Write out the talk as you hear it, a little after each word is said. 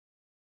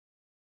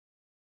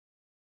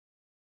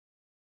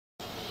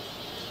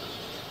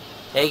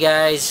Hey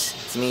guys,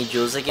 it's me,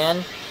 Julz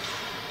again.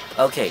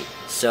 Okay,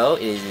 so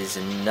it is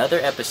another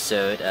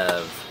episode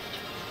of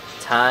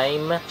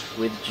Time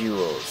with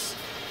Julz.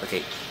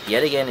 Okay,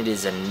 yet again it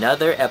is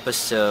another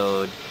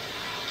episode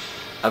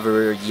of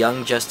a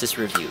Young Justice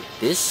review.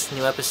 This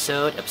new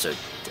episode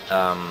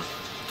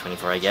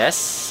 24 I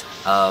guess,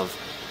 of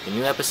the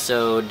new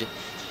episode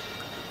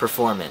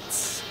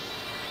Performance.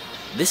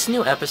 This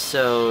new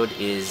episode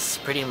is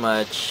pretty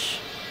much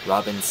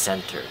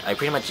Robin-centered. I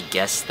pretty much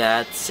guessed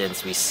that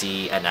since we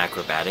see an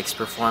acrobatics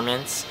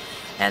performance,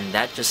 and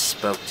that just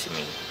spoke to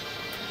me.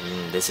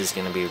 This is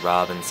gonna be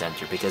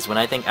Robin-centered, because when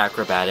I think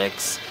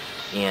acrobatics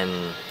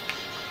in,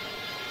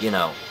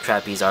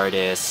 trapeze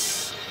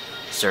artists,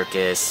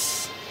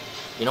 circus,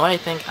 you know what I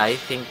think? I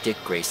think Dick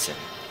Grayson.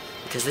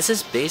 Because this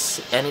is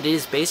it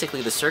is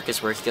basically the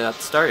circus where he got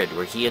started,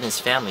 where he and his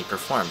family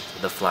performed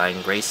the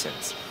Flying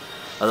Graysons.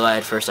 Although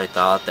at first I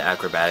thought the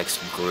acrobatics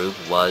group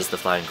was the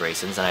Flying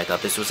Graysons, and I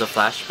thought this was a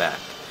flashback.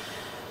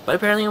 But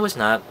apparently it was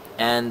not,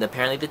 and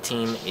apparently the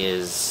team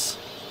is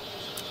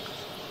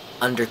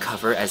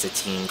undercover as a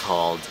team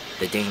called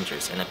the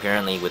Dangers, and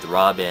apparently with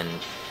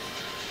Robin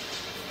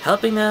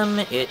helping them,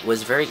 it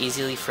was very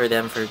easy for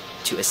them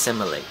to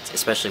assimilate,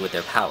 especially with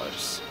their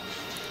powers.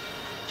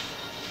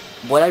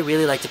 What I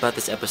really liked about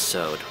this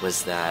episode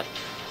was that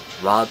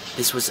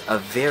this was a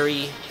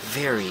very,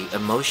 very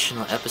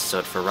emotional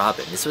episode for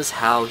Robin. This was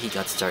how he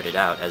got started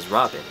out as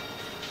Robin.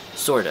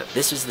 Sort of.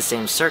 This was the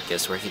same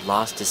circus where he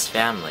lost his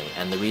family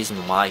and the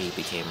reason why he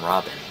became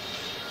Robin.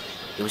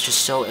 It was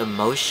just so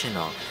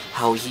emotional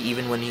how he,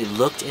 even when he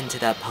looked into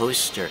that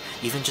poster,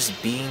 even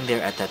just being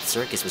there at that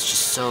circus was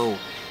just so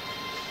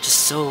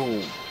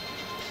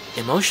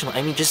emotional.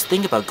 I mean, just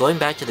think about going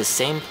back to the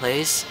same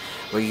place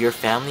where your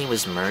family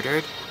was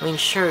murdered. I mean,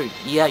 sure,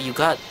 yeah, you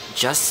got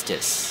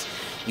justice.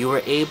 You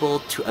were able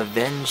to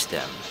avenge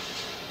them.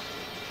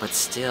 But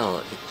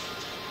still,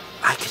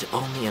 I could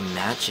only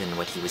imagine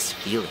what he was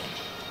feeling.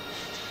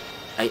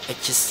 I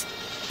just,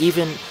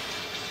 even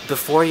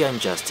before Young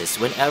Justice,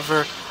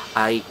 whenever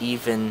I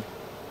even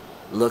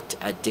looked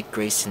at Dick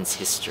Grayson's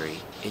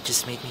history, it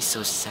just made me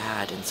so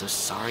sad and so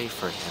sorry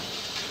for him.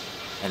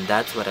 And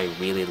that's what I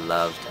really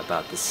loved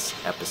about this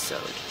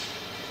episode.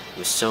 It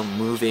was so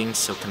moving,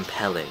 so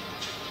compelling.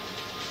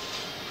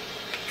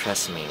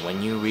 Trust me,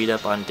 when you read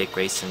up on Dick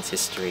Grayson's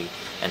history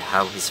and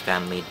how his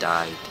family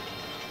died,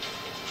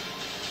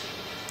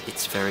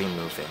 it's very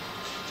moving.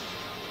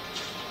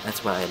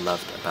 That's what I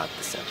loved about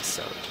this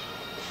episode.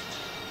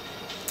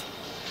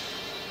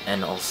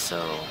 And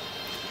also,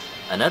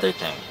 another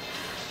thing,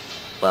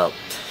 well,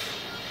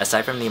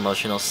 aside from the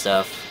emotional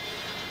stuff,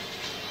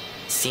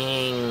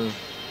 seeing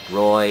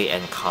Roy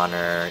and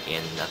Connor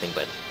in nothing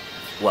but,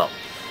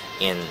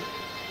 in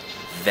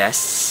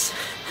vests,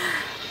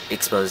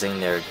 exposing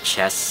their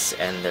chests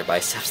and their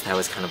biceps, that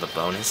was kind of a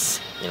bonus,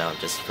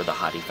 just for the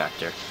hottie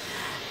factor.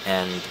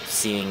 And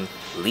seeing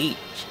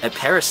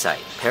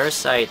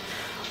Parasite,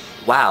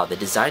 wow, the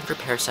design for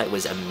Parasite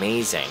was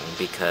amazing,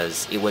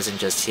 because it wasn't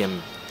just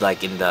him,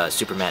 like in the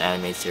Superman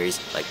animated series,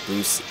 like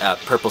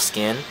purple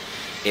skin.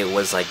 It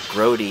was like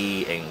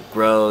grody and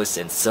gross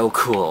and so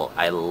cool.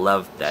 I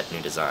loved that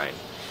new design.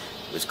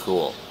 It was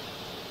cool.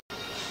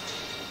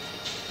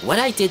 What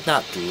I did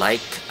not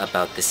like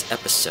about this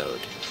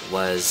episode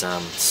was,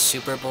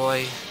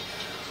 Superboy,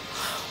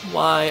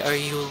 why are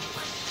you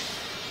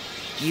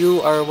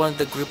are one of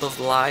the group of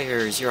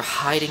liars. You're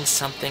hiding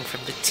something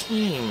from the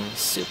team.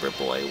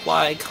 Superboy,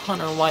 why?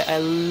 Connor, why? I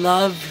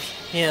love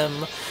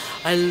him.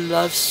 I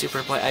love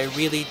Superboy, I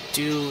really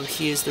do.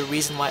 He is the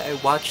reason why I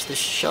watch the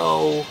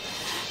show.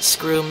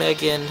 Screw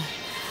Megan.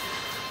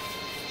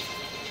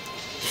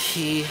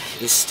 He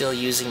is still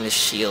using the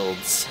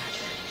shields,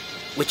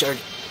 which are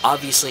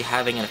obviously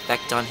having an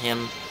effect on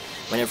him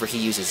whenever he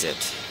uses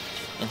it.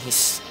 And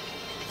he's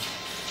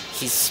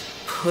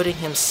putting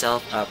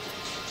himself up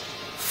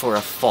for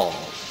a fall,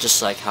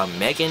 just like how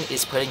Megan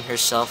is putting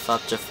herself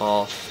up to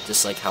fall,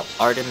 just like how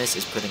Artemis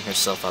is putting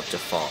herself up to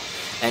fall.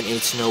 And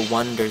it's no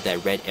wonder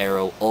that Red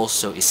Arrow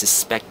also is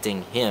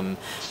suspecting him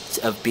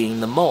of being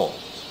the mole,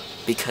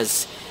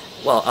 because,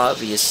 well,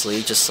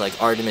 obviously, just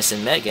like Artemis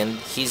and Megan,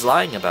 he's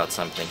lying about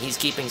something. He's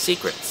keeping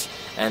secrets.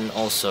 And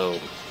also,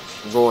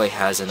 Roy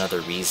has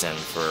another reason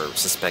for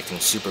suspecting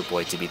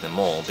Superboy to be the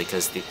mole,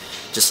 because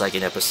just like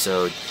in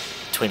episode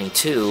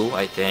 22,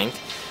 I think,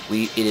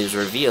 it is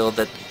revealed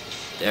that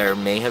there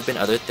may have been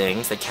other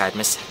things that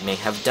Cadmus may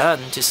have done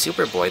to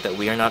Superboy that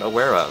we are not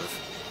aware of.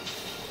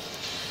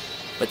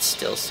 But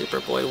still,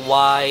 Superboy,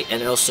 why?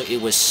 And also,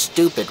 it was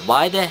stupid.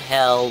 Why the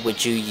hell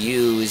would you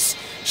use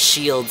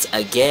shields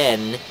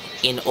again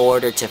in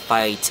order to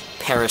fight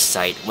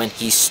Parasite when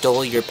he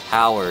stole your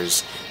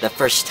powers the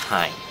first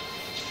time?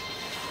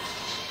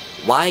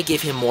 Why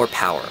give him more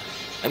power?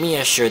 I mean,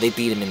 yeah, sure, they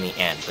beat him in the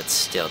end, but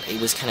still,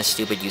 it was kind of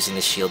stupid using the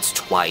shields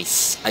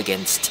twice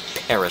against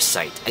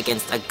Parasite,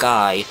 against a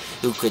guy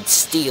who could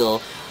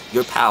steal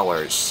your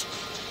powers.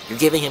 You're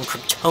giving him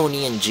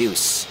Kryptonian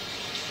juice.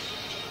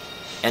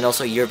 And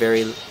also,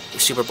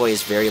 Superboy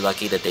is very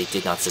lucky that they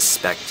did not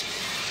suspect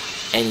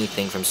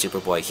anything from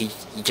Superboy. He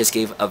just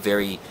gave a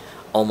very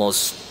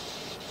almost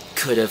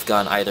could have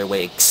gone either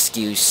way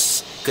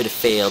excuse, could have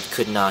failed,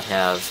 could not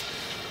have,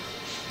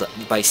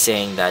 by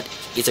saying that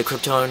it's a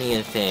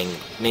Kryptonian thing.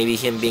 Maybe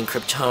him being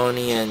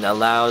Kryptonian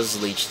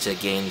allows Leech to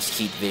gain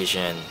heat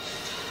vision.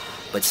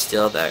 But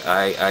still, that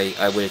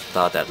I would have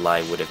thought that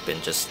lie would have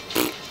been just...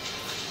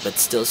 But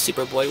still,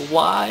 Superboy,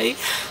 why?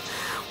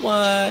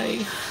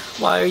 Why?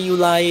 Why are you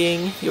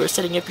lying? You are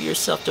setting up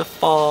yourself to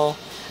fall.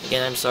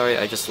 Again, I'm sorry,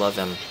 I just love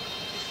him.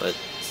 But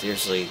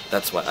seriously,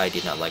 that's what I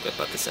did not like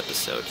about this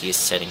episode. He is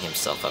setting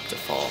himself up to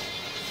fall.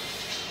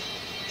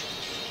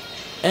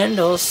 And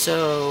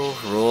also,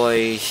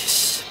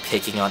 Roy's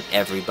picking on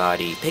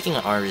everybody. Picking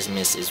on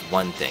Artemis is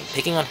one thing.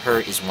 Picking on her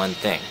is one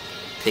thing.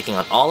 Picking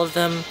on all of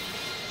them...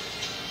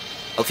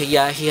 Okay,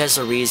 yeah, he has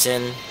a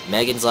reason.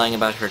 Megan's lying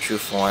about her true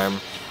form.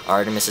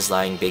 Artemis is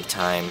lying big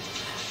time.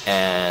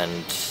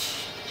 And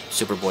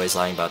Superboy is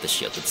lying about the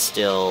shield. But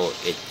still,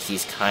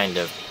 he's kind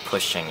of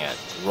pushing it.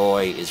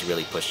 Roy is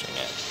really pushing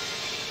it.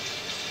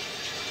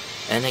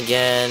 And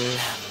again,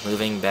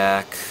 moving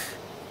back.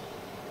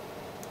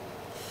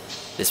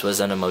 This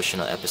was an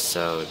emotional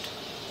episode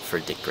for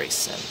Dick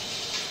Grayson.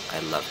 I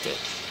loved it.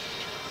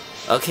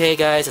 Okay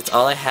guys, that's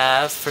all I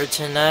have for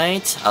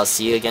tonight. I'll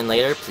see you again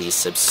later. Please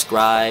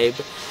subscribe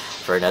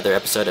for another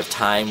episode of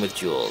Time with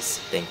Julz.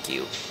 Thank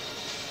you.